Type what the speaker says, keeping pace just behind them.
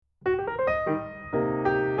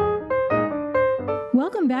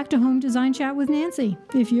Welcome back to Home Design Chat with Nancy.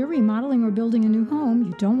 If you're remodeling or building a new home,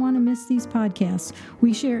 you don't want to miss these podcasts.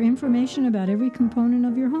 We share information about every component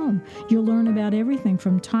of your home. You'll learn about everything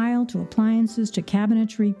from tile to appliances to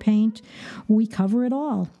cabinetry, paint. We cover it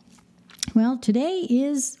all. Well, today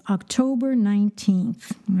is October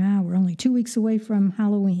 19th. Wow, we're only 2 weeks away from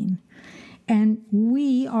Halloween. And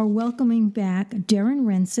we are welcoming back Darren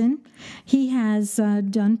Renson. He has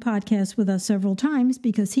done podcasts with us several times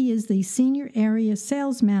because he is the Senior Area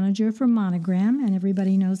Sales Manager for Monogram. And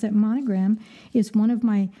everybody knows that Monogram is one of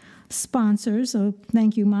my sponsors. So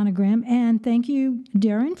thank you, Monogram. And thank you,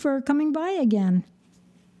 Darren, for coming by again.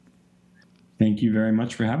 Thank you very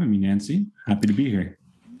much for having me, Nancy. Happy to be here.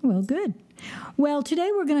 Well, good. Well, today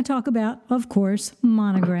we're going to talk about, of course,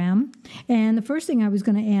 Monogram. And the first thing I was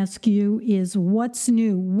going to ask you is what's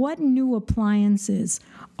new? What new appliances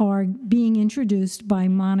are being introduced by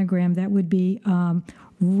Monogram that would be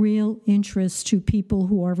real interest to people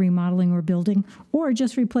who are remodeling or building or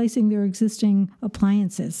just replacing their existing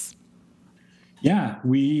appliances? Yeah,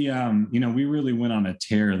 we really went on a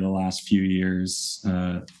tear the last few years,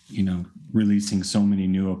 releasing so many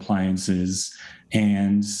new appliances.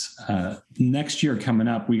 And next year coming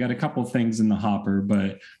up, we got a couple things in the hopper,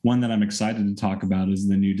 but one that I'm excited to talk about is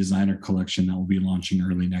the new designer collection that will be launching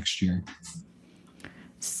early next year.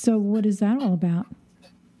 So what is that all about?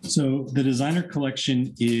 So the designer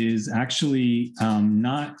collection is actually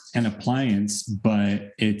not an appliance,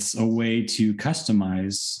 but it's a way to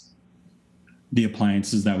customize the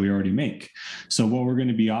appliances that we already make. So what we're going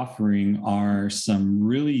to be offering are some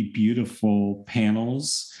really beautiful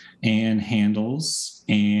panels and handles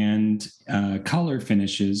and color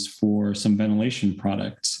finishes for some ventilation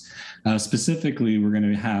products. Specifically, we're going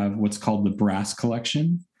to have what's called the brass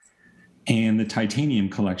collection and the titanium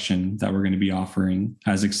collection that we're going to be offering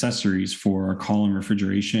as accessories for our column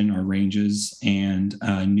refrigeration, our ranges, and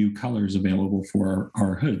new colors available for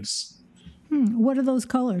our hoods. What are those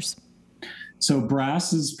colors? So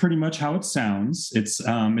brass is pretty much how it sounds. It's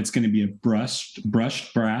going to be a brushed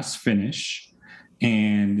brass finish,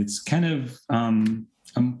 and it's kind of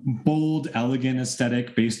a bold, elegant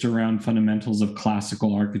aesthetic based around fundamentals of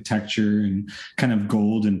classical architecture and kind of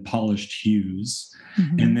gold and polished hues.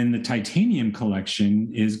 Mm-hmm. And then the titanium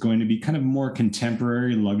collection is going to be kind of more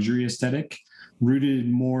contemporary luxury aesthetic, rooted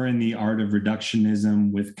more in the art of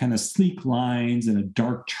reductionism with kind of sleek lines and a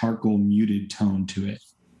dark charcoal muted tone to it.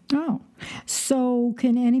 Oh, so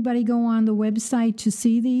can anybody go on the website to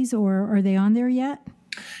see these, or are they on there yet?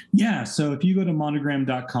 Yeah, so if you go to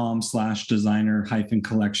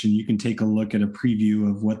monogram.com/designer-collection, you can take a look at a preview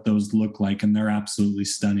of what those look like, and they're absolutely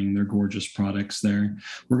stunning. They're gorgeous products there.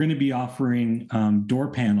 We're going to be offering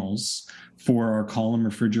door panels for our column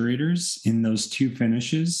refrigerators in those two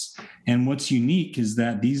finishes. And what's unique is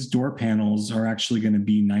that these door panels are actually going to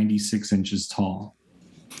be 96 inches tall.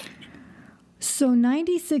 So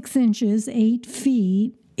 96 inches, 8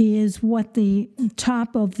 feet, is what the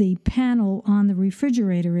top of the panel on the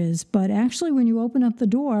refrigerator is. But actually, when you open up the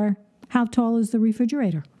door, how tall is the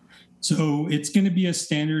refrigerator? So it's going to be a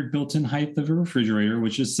standard built-in height of a refrigerator,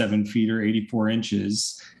 which is 7 feet or 84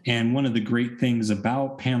 inches. And one of the great things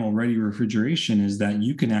about panel-ready refrigeration is that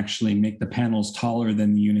you can actually make the panels taller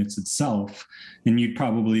than the units itself. And you'd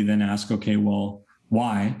probably then ask, okay, well,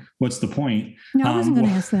 why? What's the point? No, I wasn't going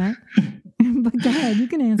to ask that. But go ahead, you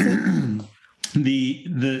can answer.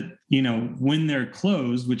 When they're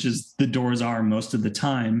closed, which is the doors are most of the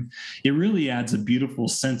time, it really adds a beautiful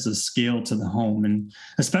sense of scale to the home. And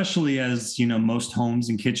especially as, most homes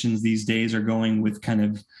and kitchens these days are going with kind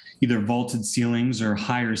of either vaulted ceilings or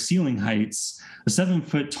higher ceiling heights, a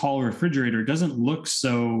 7-foot tall refrigerator doesn't look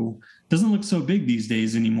so big these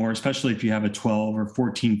days anymore, especially if you have a 12 or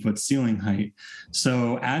 14-foot ceiling height.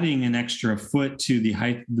 So adding an extra foot to the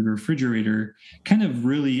height of the refrigerator kind of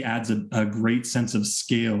really adds a great sense of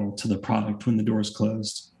scale to the product when the door is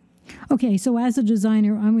closed. Okay, so as a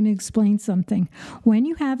designer, I'm going to explain something. When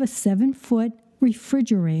you have a 7-foot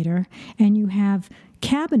refrigerator and you have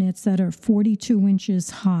cabinets that are 42 inches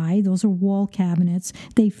high, those are wall cabinets,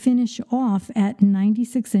 they finish off at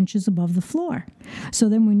 96 inches above the floor. So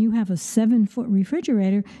then when you have a 7-foot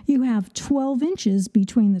refrigerator, you have 12 inches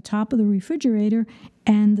between the top of the refrigerator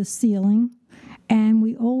and the ceiling. And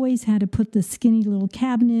we always had to put the skinny little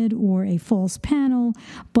cabinet or a false panel,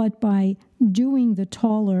 but by doing the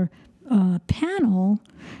taller panel,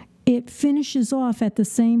 it finishes off at the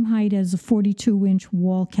same height as a 42-inch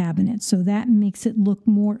wall cabinet. So that makes it look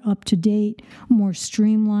more up-to-date, more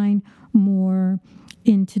streamlined, more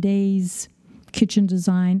in today's kitchen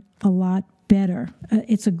design, a lot better.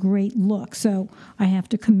 It's a great look. So I have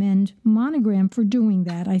to commend Monogram for doing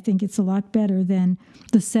that. I think it's a lot better than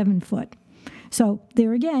the 7-foot. So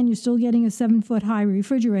there again, you're still getting a 7-foot high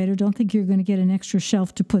refrigerator. Don't think you're going to get an extra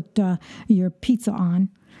shelf to put your pizza on.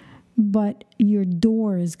 But your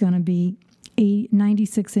door is going to be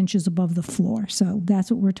 96 inches above the floor. So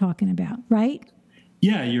that's what we're talking about, right?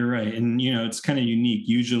 Yeah, you're right. And, it's kind of unique.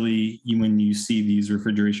 Usually when you see these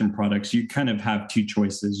refrigeration products, you kind of have two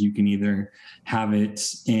choices. You can either have it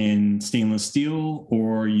in stainless steel,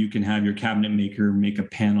 or you can have your cabinet maker make a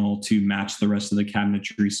panel to match the rest of the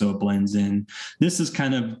cabinetry so it blends in. This is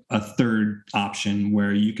kind of a third option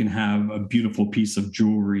where you can have a beautiful piece of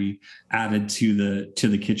jewelry added to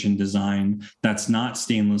the kitchen design that's not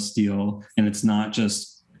stainless steel, and it's not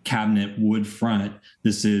just cabinet wood front.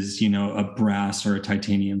 This is, a brass or a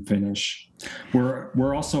titanium finish.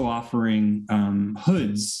 We're also offering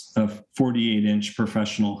hoods, a 48-inch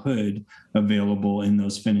professional hood available in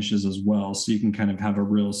those finishes as well. So you can kind of have a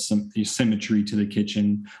real symmetry to the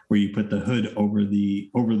kitchen where you put the hood over the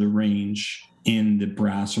range in the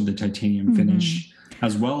brass or the titanium finish,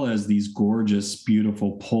 as well as these gorgeous,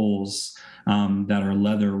 beautiful poles that are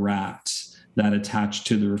leather wrapped, that attach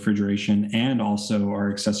to the refrigeration, and also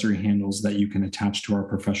our accessory handles that you can attach to our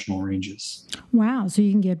professional ranges. Wow. So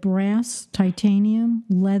you can get brass, titanium,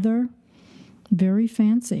 leather. Very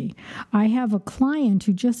fancy. I have a client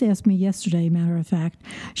who just asked me yesterday, matter of fact,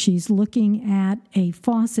 she's looking at a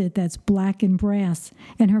faucet that's black and brass.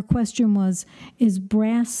 And her question was, is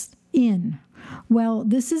brass in? Well,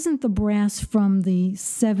 this isn't the brass from the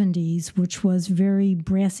 70s, which was very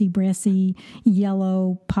brassy,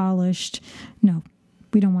 yellow, polished. No,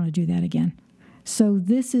 we don't want to do that again. So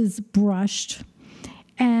this is brushed.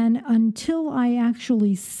 And until I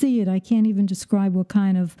actually see it, I can't even describe what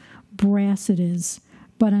kind of brass it is.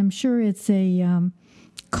 But I'm sure it's a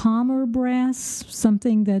calmer brass,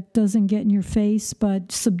 something that doesn't get in your face,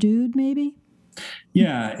 but subdued maybe?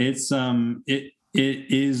 Yeah, it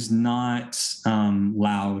is not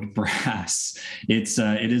loud brass. It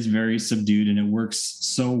is very subdued, and it works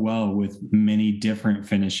so well with many different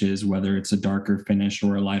finishes, whether it's a darker finish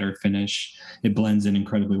or a lighter finish. It blends in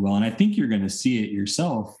incredibly well. And I think you're going to see it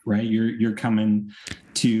yourself, right? You're coming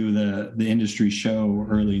to the industry show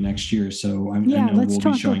early next year. So I know we'll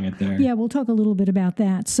be showing it there. Yeah, we'll talk a little bit about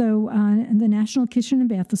that. So the National Kitchen and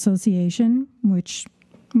Bath Association, which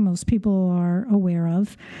most people are aware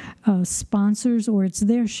of, sponsors, or it's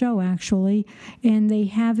their show actually, and they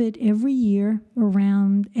have it every year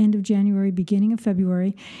around end of January, beginning of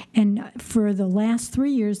February. And for the last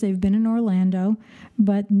 3 years, they've been in Orlando,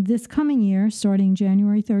 but this coming year, starting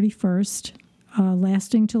January 31st,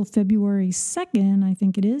 lasting till February 2nd, I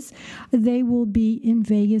think it is, they will be in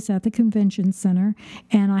Vegas at the Convention Center.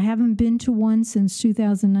 And I haven't been to one since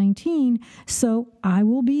 2019, so I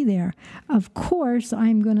will be there. Of course,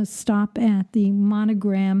 I'm going to stop at the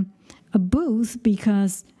Monogram booth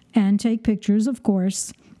and take pictures, of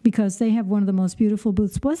course, because they have one of the most beautiful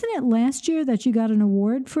booths. Wasn't it last year that you got an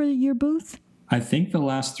award for your booth? I think the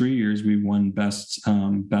last 3 years we won best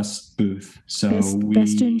booth. So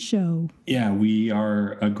best in show. Yeah, we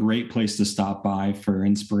are a great place to stop by for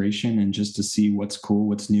inspiration and just to see what's cool,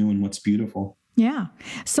 what's new, and what's beautiful. Yeah.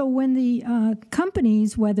 So when the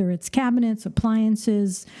companies, whether it's cabinets,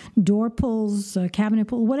 appliances, door pulls, cabinet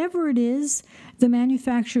pull, whatever it is, the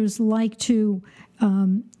manufacturers like to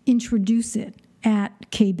introduce it at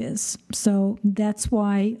KBIS. So that's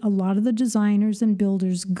why a lot of the designers and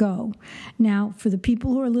builders go. Now, for the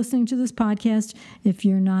people who are listening to this podcast, if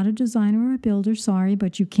you're not a designer or a builder, sorry,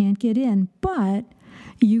 but you can't get in. But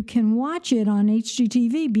you can watch it on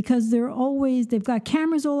HGTV because they've got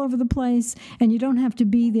cameras all over the place, and you don't have to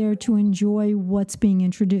be there to enjoy what's being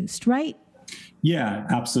introduced, right? Yeah,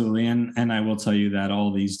 absolutely. And I will tell you that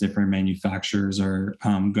all these different manufacturers are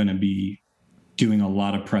going to be doing a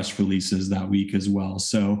lot of press releases that week as well.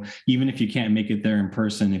 So even if you can't make it there in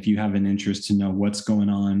person, if you have an interest to know what's going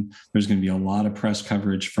on, there's going to be a lot of press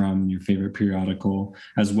coverage from your favorite periodical,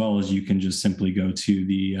 as well as you can just simply go to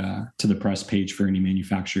the press page for any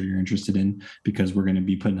manufacturer you're interested in, because we're going to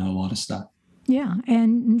be putting out a lot of stuff. Yeah,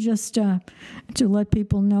 and just to let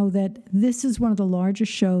people know that this is one of the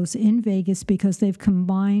largest shows in Vegas because they've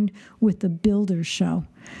combined with the Builders Show.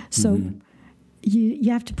 So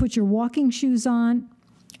you have to put your walking shoes on,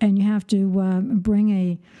 and you have to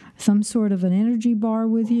bring some sort of an energy bar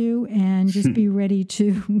with you, and just be ready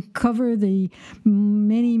to cover the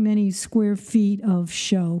many, many square feet of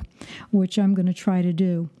show, which I'm going to try to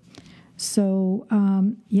do. So,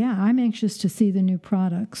 I'm anxious to see the new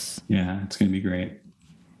products. Yeah, it's going to be great.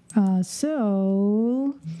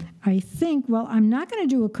 So I think, well, I'm not going to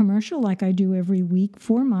do a commercial like I do every week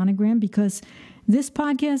for Monogram because this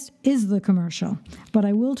podcast is the commercial. But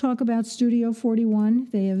I will talk about Studio 41.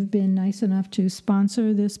 They have been nice enough to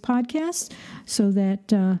sponsor this podcast so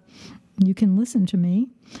that you can listen to me.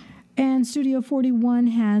 And Studio 41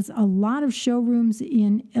 has a lot of showrooms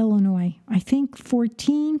in Illinois, I think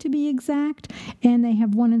 14 to be exact, and they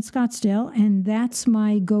have one in Scottsdale, and that's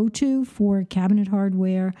my go-to for cabinet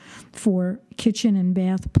hardware, for kitchen and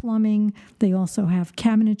bath plumbing. They also have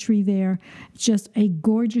cabinetry there. It's just a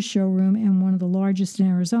gorgeous showroom and one of the largest in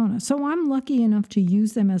Arizona. So I'm lucky enough to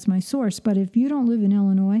use them as my source, but if you don't live in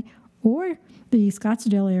Illinois or the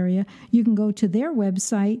Scottsdale area, you can go to their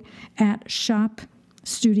website at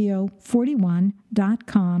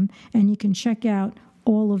shopstudio41.com and you can check out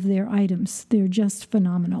all of their items. They're just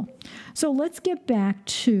phenomenal. So let's get back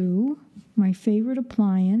to my favorite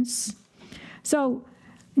appliance. So,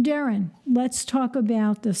 Darren, let's talk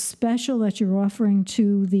about the special that you're offering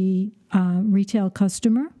to the retail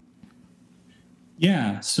customer.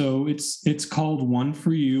 Yeah, so it's called One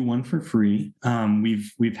for You, One for Free.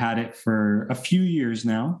 We've had it for a few years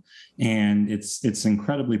now, and it's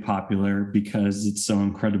incredibly popular because it's so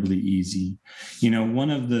incredibly easy. You know,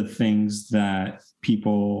 one of the things that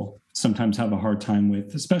people sometimes have a hard time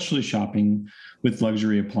with, especially shopping with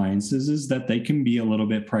luxury appliances, is that they can be a little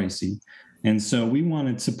bit pricey. And so we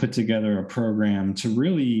wanted to put together a program to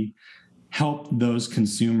really help those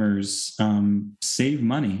consumers save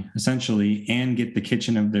money, essentially, and get the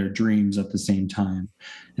kitchen of their dreams at the same time.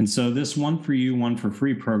 And so this One for You, One for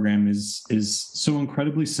Free program is so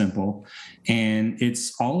incredibly simple, and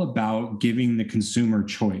it's all about giving the consumer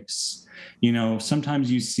choice. You know, sometimes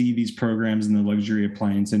you see these programs in the luxury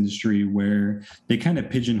appliance industry where they kind of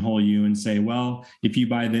pigeonhole you and say, well, if you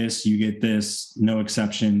buy this, you get this, no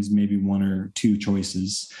exceptions, maybe one or two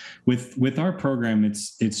choices. With our program,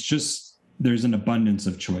 it's just there's an abundance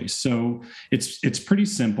of choice. So it's pretty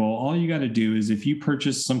simple. All you got to do is if you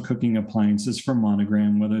purchase some cooking appliances from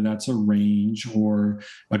Monogram, whether that's a range or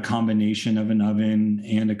a combination of an oven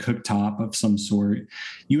and a cooktop of some sort,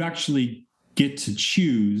 you actually get to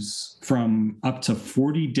choose from up to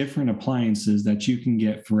 40 different appliances that you can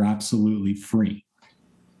get for absolutely free.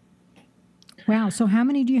 Wow. So how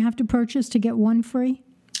many do you have to purchase to get one free?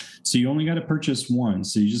 So you only got to purchase one.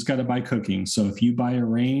 So you just got to buy cooking. So if you buy a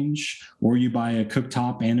range or you buy a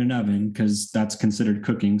cooktop and an oven, because that's considered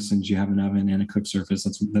cooking since you have an oven and a cook surface,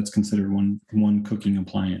 that's considered one cooking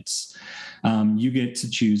appliance. You get to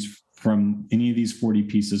choose from any of these 40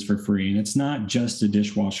 pieces for free. And it's not just a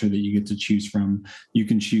dishwasher that you get to choose from. You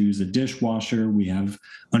can choose a dishwasher. We have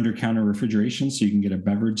under-counter refrigeration, so you can get a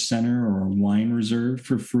beverage center or a wine reserve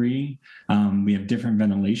for free. We have different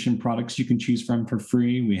ventilation products you can choose from for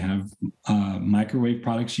free. We have microwave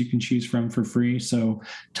products you can choose from for free. So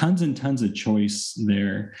tons and tons of choice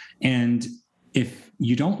there. And if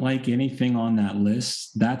you don't like anything on that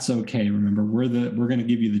list, that's okay. Remember, we're going to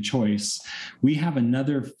give you the choice. We have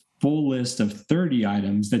another full list of 30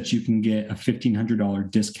 items that you can get a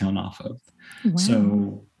 $1,500 discount off of. Wow.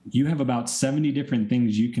 So you have about 70 different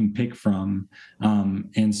things you can pick from.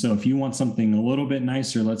 And so if you want something a little bit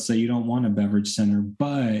nicer, let's say you don't want a beverage center,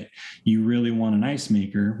 but you really want an ice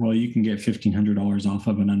maker, well, you can get $1,500 off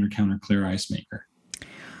of an under-counter clear ice maker.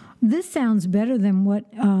 This sounds better than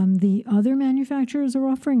what the other manufacturers are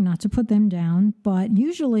offering, not to put them down, but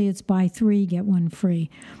usually it's buy three, get one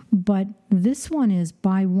free. But this one is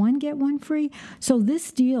buy one, get one free. So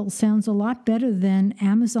this deal sounds a lot better than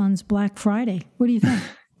Amazon's Black Friday. What do you think?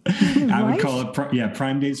 Right? I would call it,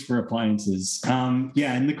 Prime Days for appliances. And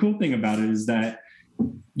the cool thing about it is that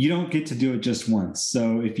you don't get to do it just once.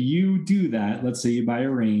 So if you do that, let's say you buy a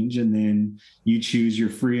range and then you choose your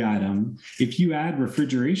free item. If you add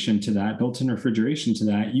refrigeration to that, built-in refrigeration to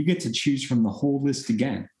that, you get to choose from the whole list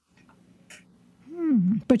again.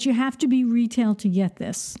 But you have to be retail to get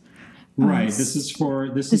this. Right.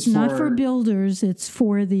 It's not for builders. It's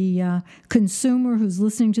for the consumer who's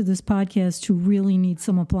listening to this podcast who really needs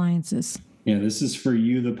some appliances. Yeah, this is for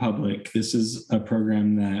you, the public. This is a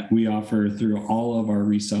program that we offer through all of our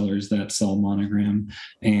resellers that sell Monogram,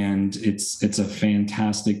 and it's a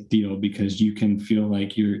fantastic deal because you can feel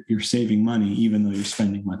like you're saving money even though you're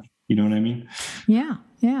spending money. You know what I mean? Yeah,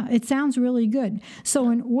 it sounds really good. So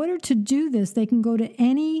in order to do this, they can go to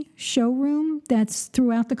any showroom that's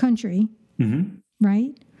throughout the country,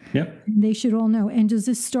 right? Yep. They should all know. And does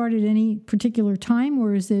this start at any particular time,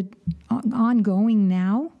 or is it ongoing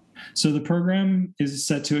now? So the program is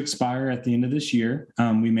set to expire at the end of this year.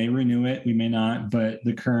 We may renew it, we may not, but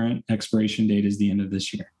the current expiration date is the end of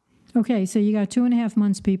this year. Okay, so you got 2.5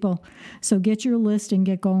 months, people. So get your list and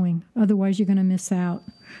get going. Otherwise, you're going to miss out.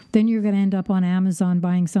 Then you're going to end up on Amazon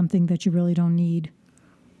buying something that you really don't need.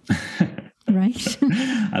 Right?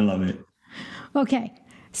 I love it. Okay,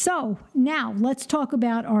 so now let's talk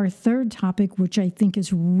about our third topic, which I think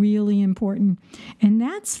is really important, and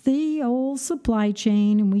that's the old supply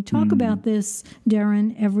chain. And we talk about this,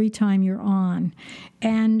 Darren, every time you're on.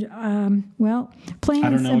 And, plans. I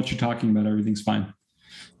don't know what you're talking about. Everything's fine.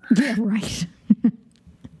 Yeah, right.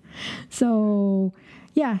 So,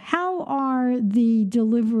 yeah, how are the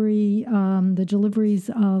deliveries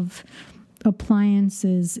of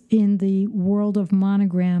appliances in the world of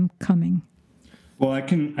Monogram coming? Well, I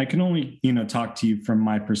can only, talk to you from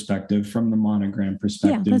my perspective, from the Monogram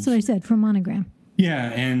perspective. Yeah, that's what I said, from Monogram.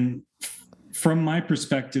 Yeah, and from my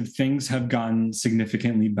perspective, things have gotten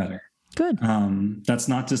significantly better. Good. That's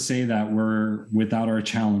not to say that we're without our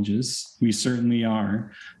challenges. We certainly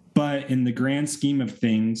are. But in the grand scheme of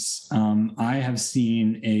things, I have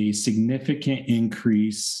seen a significant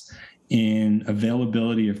increase in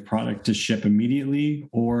availability of product to ship immediately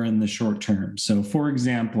or in the short term. So, for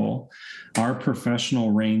example, our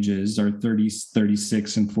professional ranges are 30,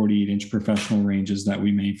 36, and 48-inch professional ranges that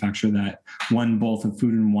we manufacture that won both a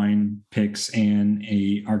Food and Wine Picks and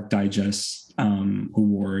a Arc Digest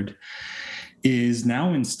award, is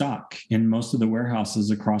now in stock in most of the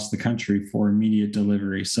warehouses across the country for immediate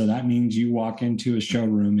delivery. So that means you walk into a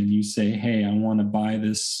showroom and you say, hey, I want to buy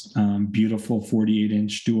this beautiful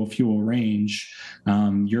 48-inch dual fuel range.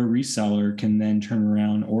 Your reseller can then turn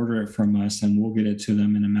around, order it from us, and we'll get it to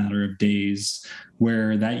them in a matter of days,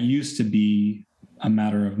 where that used to be a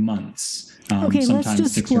matter of months. Okay, let's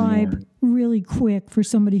describe really quick for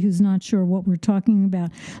somebody who's not sure what we're talking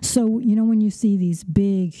about. So, when you see these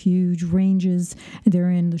big, huge ranges,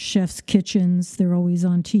 they're in the chef's kitchens, they're always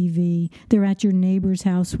on TV, they're at your neighbor's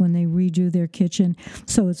house when they redo their kitchen.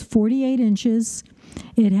 So it's 48 inches.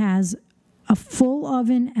 It has a full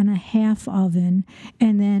oven and a half oven.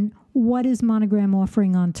 And then what is Monogram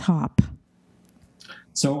offering on top?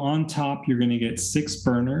 So on top, you're going to get 6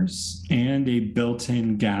 burners and a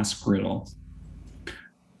built-in gas griddle.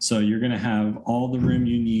 So you're going to have all the room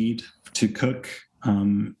you need to cook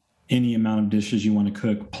any amount of dishes you want to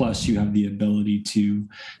cook. Plus, you have the ability to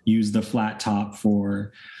use the flat top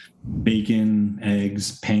for bacon,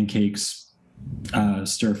 eggs, pancakes,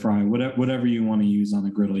 stir fry, whatever you want to use on the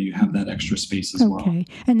griddle. You have that extra space as well. Okay.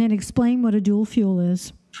 And then explain what a dual fuel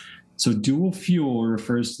is. So dual fuel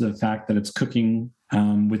refers to the fact that it's cooking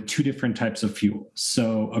with 2 different types of fuel.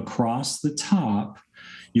 So across the top,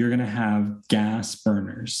 you're going to have gas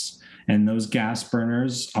burners. And those gas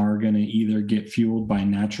burners are going to either get fueled by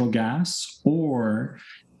natural gas, or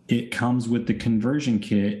it comes with the conversion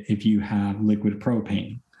kit if you have liquid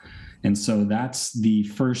propane. And so that's the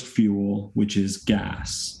first fuel, which is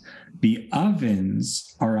gas. The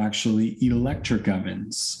ovens are actually electric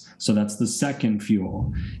ovens. So that's the second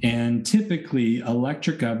fuel. And typically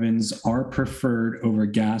electric ovens are preferred over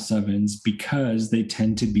gas ovens because they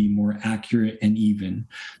tend to be more accurate and even.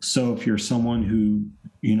 So if you're someone who,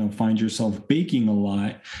 finds yourself baking a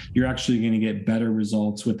lot, you're actually going to get better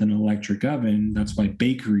results with an electric oven. That's why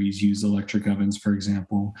bakeries use electric ovens, for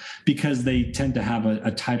example, because they tend to have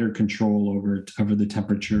a tighter control over the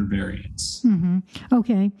temperature variance. Mm-hmm.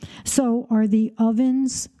 Okay. So are the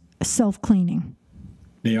ovens self-cleaning?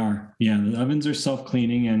 They are. Yeah, the ovens are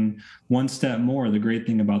self-cleaning. And one step more, the great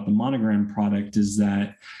thing about the Monogram product is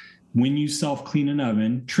that when you self-clean an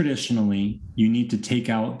oven, traditionally, you need to take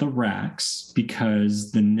out the racks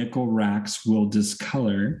because the nickel racks will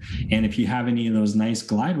discolor. And if you have any of those nice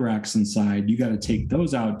glide racks inside, you got to take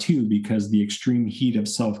those out too, because the extreme heat of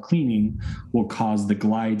self-cleaning will cause the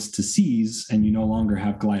glides to seize and you no longer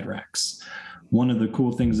have glide racks. One of the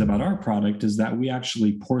cool things about our product is that we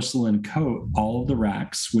actually porcelain coat all of the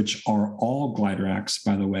racks, which are all glide racks,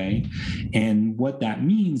 by the way. And what that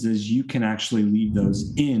means is you can actually leave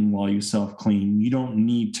those in while you self-clean. You don't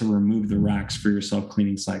need to remove the racks for your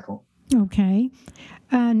self-cleaning cycle. Okay.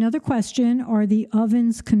 Another question, are the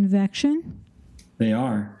ovens convection? They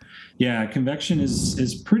are. Yeah, convection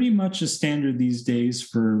is pretty much a standard these days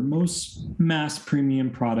for most mass premium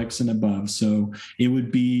products and above. So it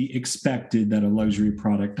would be expected that a luxury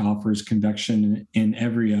product offers convection in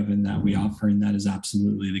every oven that we offer, and that is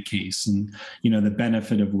absolutely the case. And, the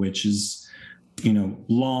benefit of which is,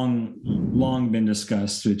 long been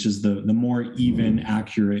discussed, which is the more even,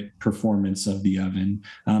 accurate performance of the oven,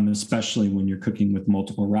 especially when you're cooking with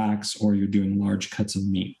multiple racks or you're doing large cuts of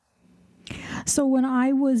meat. So when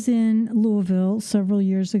I was in Louisville several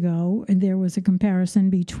years ago, there was a comparison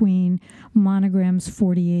between Monogram's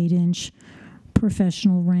 48-inch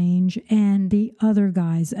professional range and the other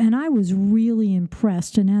guys. And I was really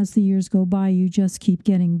impressed. And as the years go by, you just keep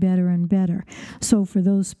getting better and better. So for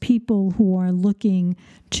those people who are looking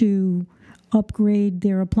to upgrade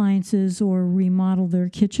their appliances or remodel their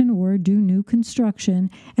kitchen or do new construction,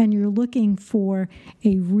 and you're looking for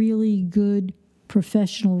a really good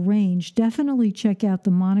professional range, definitely check out the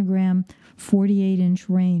Monogram 48-inch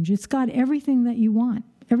range. It's got everything that you want,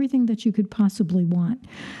 everything that you could possibly want.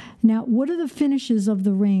 Now, what are the finishes of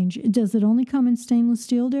the range? Does it only come in stainless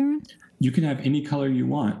steel, Darren? You can have any color you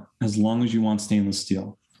want as long as you want stainless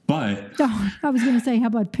steel. But I was going to say, how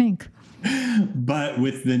about pink? But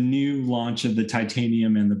with the new launch of the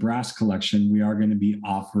titanium and the brass collection, we are going to be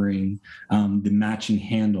offering the matching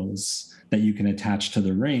handles that you can attach to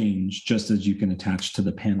the range, just as you can attach to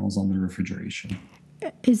the panels on the refrigeration.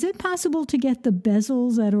 Is it possible to get the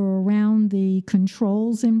bezels that are around the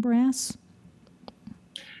controls in brass?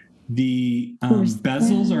 The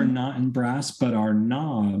bezels are not in brass, but our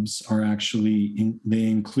knobs are actually, they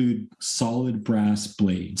include solid brass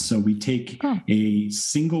blades. So we take a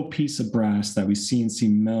single piece of brass that we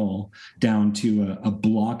CNC mill down to a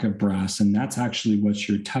block of brass, and that's actually what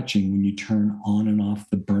you're touching when you turn on and off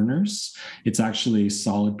the burners. It's actually a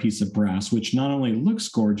solid piece of brass, which not only looks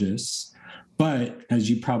gorgeous, but as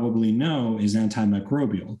you probably know, is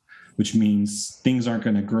antimicrobial, which means things aren't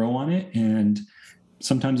going to grow on it. And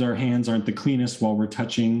sometimes our hands aren't the cleanest while we're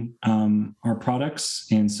touching our products.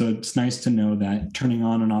 And so it's nice to know that turning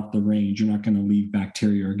on and off the range, you're not going to leave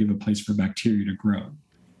bacteria or give a place for bacteria to grow.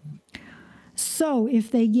 So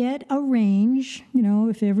if they get a range,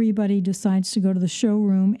 if everybody decides to go to the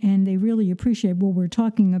showroom and they really appreciate what we're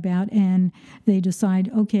talking about and they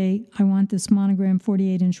decide, okay, I want this Monogram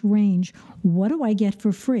 48-inch range, what do I get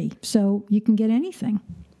for free? So you can get anything.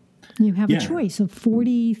 You have a choice of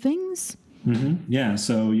 40 things. Mm-hmm. Yeah,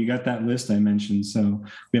 so you got that list I mentioned. So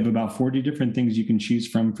we have about 40 different things you can choose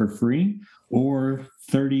from for free, or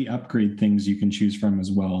 30 upgrade things you can choose from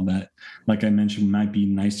as well. That, like I mentioned, might be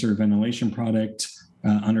nicer ventilation product,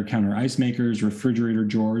 under-counter ice makers, refrigerator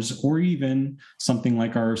drawers, or even something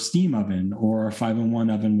like our steam oven or our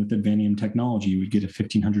 5-in-1 oven with the Vanium technology. We get a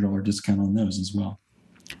 $1,500 discount on those as well.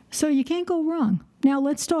 So you can't go wrong. Now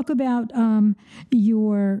let's talk about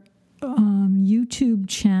your YouTube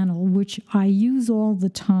channel, which I use all the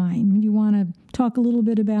time. You want to talk a little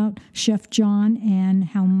bit about Chef John and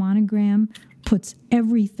how Monogram puts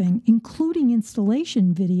everything, including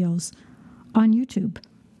installation videos, on YouTube?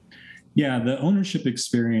 Yeah, the ownership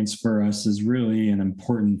experience for us is really an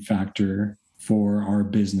important factor for our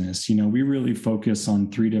business. We really focus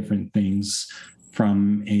on three different things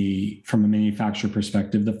from a manufacturer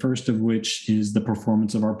perspective. The first of which is the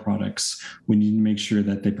performance of our products. We need to make sure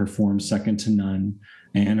that they perform second to none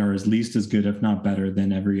and are at least as good, if not better,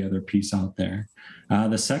 than every other piece out there.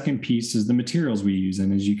 The second piece is the materials we use.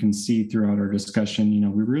 And as you can see throughout our discussion,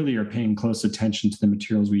 we really are paying close attention to the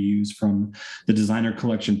materials we use, from the designer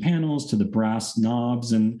collection panels to the brass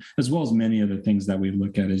knobs, and as well as many other things that we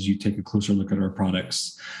look at as you take a closer look at our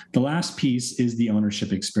products. The last piece is the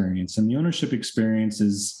ownership experience. And the ownership experience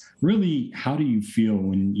is really, how do you feel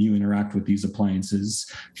when you interact with these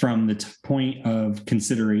appliances, from the point of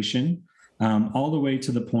consideration all the way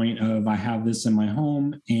to the point of, I have this in my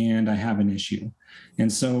home and I have an issue.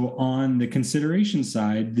 And so on the consideration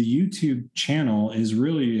side, the YouTube channel is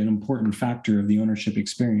really an important factor of the ownership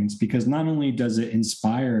experience, because not only does it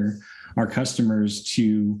inspire our customers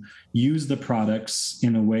to use the products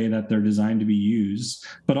in a way that they're designed to be used,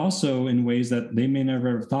 but also in ways that they may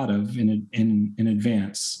never have thought of in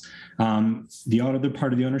advance. The other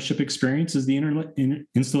part of the ownership experience is the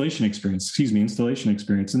installation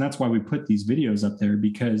experience. And that's why we put these videos up there,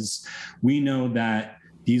 because we know that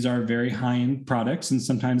these are very high-end products, and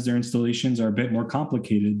sometimes their installations are a bit more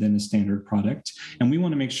complicated than a standard product. And we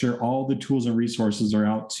want to make sure all the tools and resources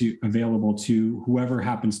are available to whoever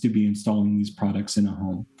happens to be installing these products in a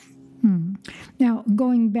home. Now,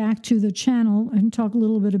 going back to the channel and talk a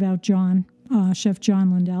little bit about John, Chef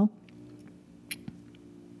John Lindell.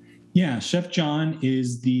 Yeah, Chef John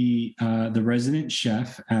is the resident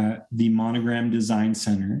chef at the Monogram Design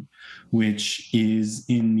Center, which is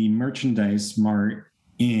in the Merchandise Mart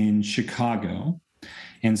in Chicago.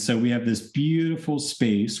 And so we have this beautiful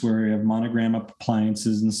space where we have Monogram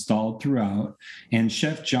appliances installed throughout. And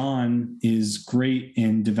Chef John is great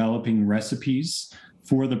in developing recipes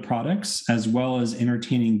for the products, as well as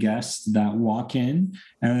entertaining guests that walk in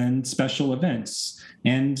and special events.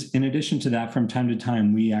 And in addition to that, from time to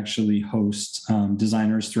time, we actually host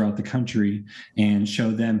designers throughout the country and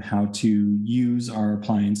show them how to use our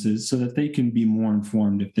appliances so that they can be more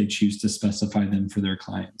informed if they choose to specify them for their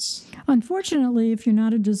clients. Unfortunately, if you're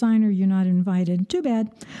not a designer, you're not invited. Too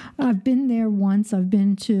bad. I've been there once. I've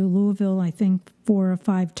been to Louisville, I think, 4 or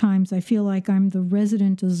 5 times. I feel like I'm the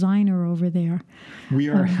resident designer over there. We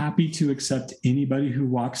are happy to accept anybody who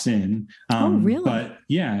walks in. Oh, really? But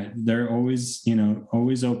yeah, they're always,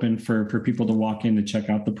 always open for people to walk in to check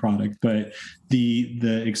out the product. But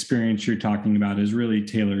the experience you're talking about is really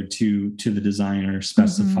tailored to the designer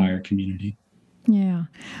specifier community. Yeah.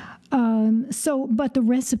 But the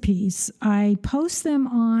recipes, I post them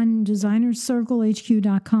on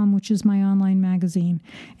designercirclehq.com, which is my online magazine.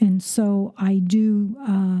 And so I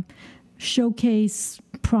do showcase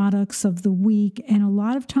products of the week. And a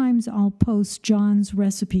lot of times I'll post John's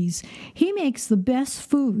recipes. He makes the best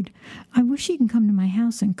food. I wish he can come to my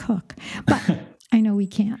house and cook, but I know he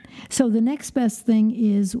can't. So the next best thing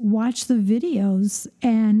is watch the videos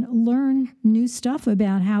and learn new stuff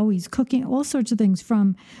about how he's cooking, all sorts of things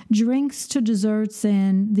from drinks to desserts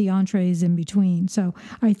and the entrees in between. So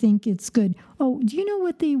I think it's good. Oh, do you know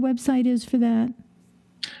what the website is for that?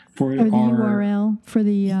 For or the URL for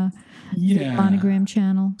the Monogram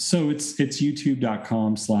channel? So it's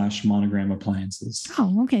youtube.com/Monogram Appliances.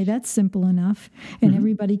 Oh, okay. That's simple enough. And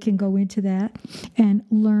everybody can go into that and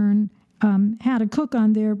learn how to cook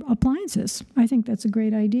on their appliances. I think that's a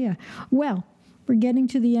great idea. Well, we're getting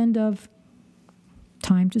to the end of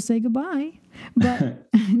time to say goodbye.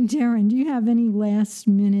 But Darren, do you have any last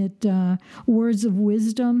minute words of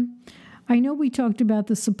wisdom? I know we talked about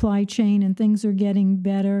the supply chain and things are getting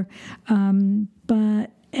better, and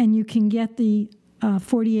you can get the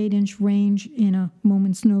 48-inch range in a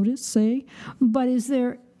moment's notice, say. But is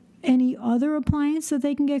there any other appliance that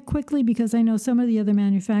they can get quickly? Because I know some of the other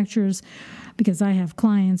manufacturers, because I have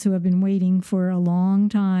clients who have been waiting for a long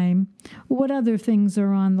time. What other things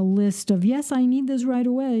are on the list of, yes, I need this right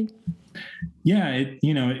away? Yeah,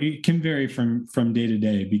 it can vary from day to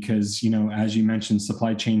day because, as you mentioned,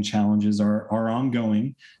 supply chain challenges are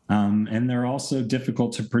ongoing, and they're also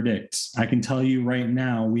difficult to predict. I can tell you right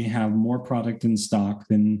now, we have more product in stock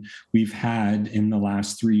than we've had in the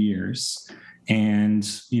last 3 years. And,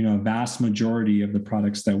 a vast majority of the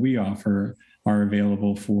products that we offer are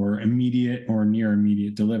available for immediate or near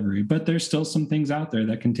immediate delivery, but there's still some things out there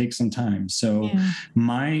that can take some time. So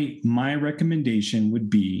my recommendation would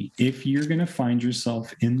be, if you're going to find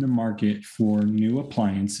yourself in the market for new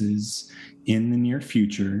appliances in the near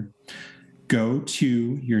future, go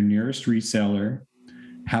to your nearest reseller,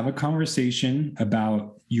 have a conversation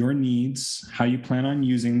about your needs, how you plan on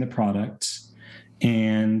using the product,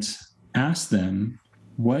 and ask them,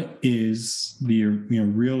 what is the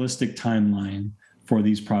realistic timeline for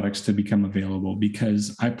these products to become available?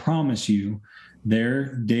 Because I promise you,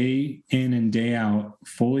 they're day in and day out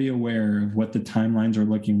fully aware of what the timelines are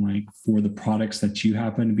looking like for the products that you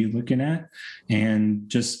happen to be looking at, and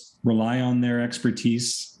just rely on their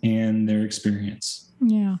expertise and their experience.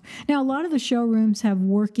 Yeah. Now, a lot of the showrooms have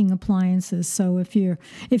working appliances. So if you're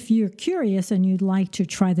curious and you'd like to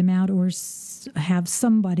try them out or have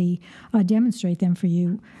somebody demonstrate them for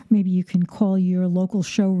you, maybe you can call your local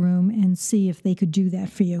showroom and see if they could do that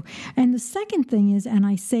for you. And the second thing is, and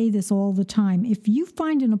I say this all the time, if you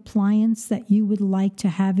find an appliance that you would like to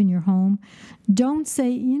have in your home, don't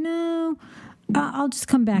say, I'll just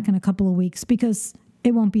come back in a couple of weeks, because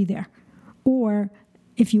it won't be there. Or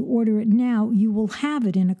if you order it now, you will have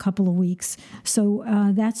it in a couple of weeks. So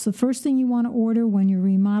that's the first thing you want to order when you're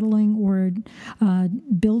remodeling or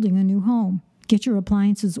building a new home. Get your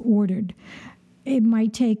appliances ordered. It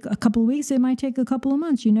might take a couple of weeks. It might take a couple of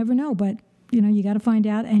months. You never know. But, you got to find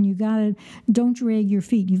out, and don't drag your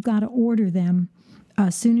feet. You've got to order them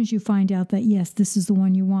as soon as you find out that, yes, this is the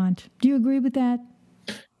one you want. Do you agree with that?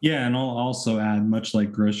 Yeah, and I'll also add, much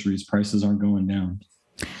like groceries, prices aren't going down.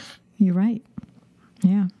 You're right.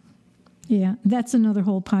 Yeah. Yeah. That's another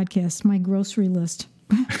whole podcast, my grocery list.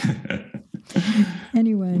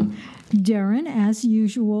 Anyway, Darren, as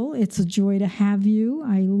usual, it's a joy to have you.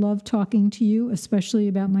 I love talking to you, especially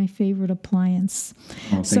about my favorite appliance.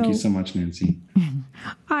 Oh, thank you so much, Nancy.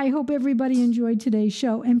 I hope everybody enjoyed today's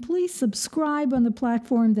show. And please subscribe on the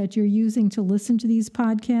platform that you're using to listen to these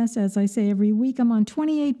podcasts. As I say every week, I'm on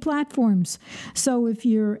 28 platforms. So if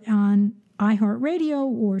you're on iHeartRadio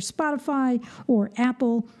or Spotify or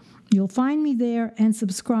Apple, you'll find me there and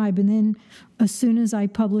subscribe. And then as soon as I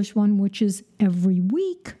publish one, which is every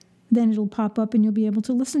week, then it'll pop up and you'll be able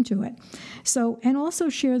to listen to it. So, and also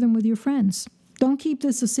share them with your friends. Don't keep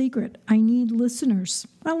this a secret. I need listeners.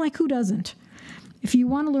 Well, like who doesn't? If you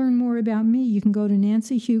want to learn more about me, you can go to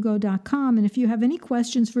nancyhugo.com. And if you have any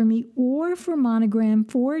questions for me or for Monogram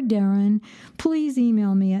for Darren, please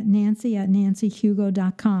email me at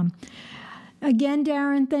nancy@nancyhugo.com. Again,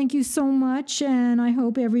 Darren, thank you so much. And I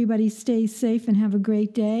hope everybody stays safe and have a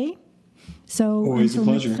great day. So always a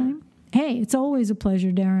pleasure. Next time, hey, it's always a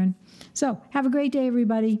pleasure, Darren. So have a great day,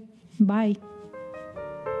 everybody. Bye.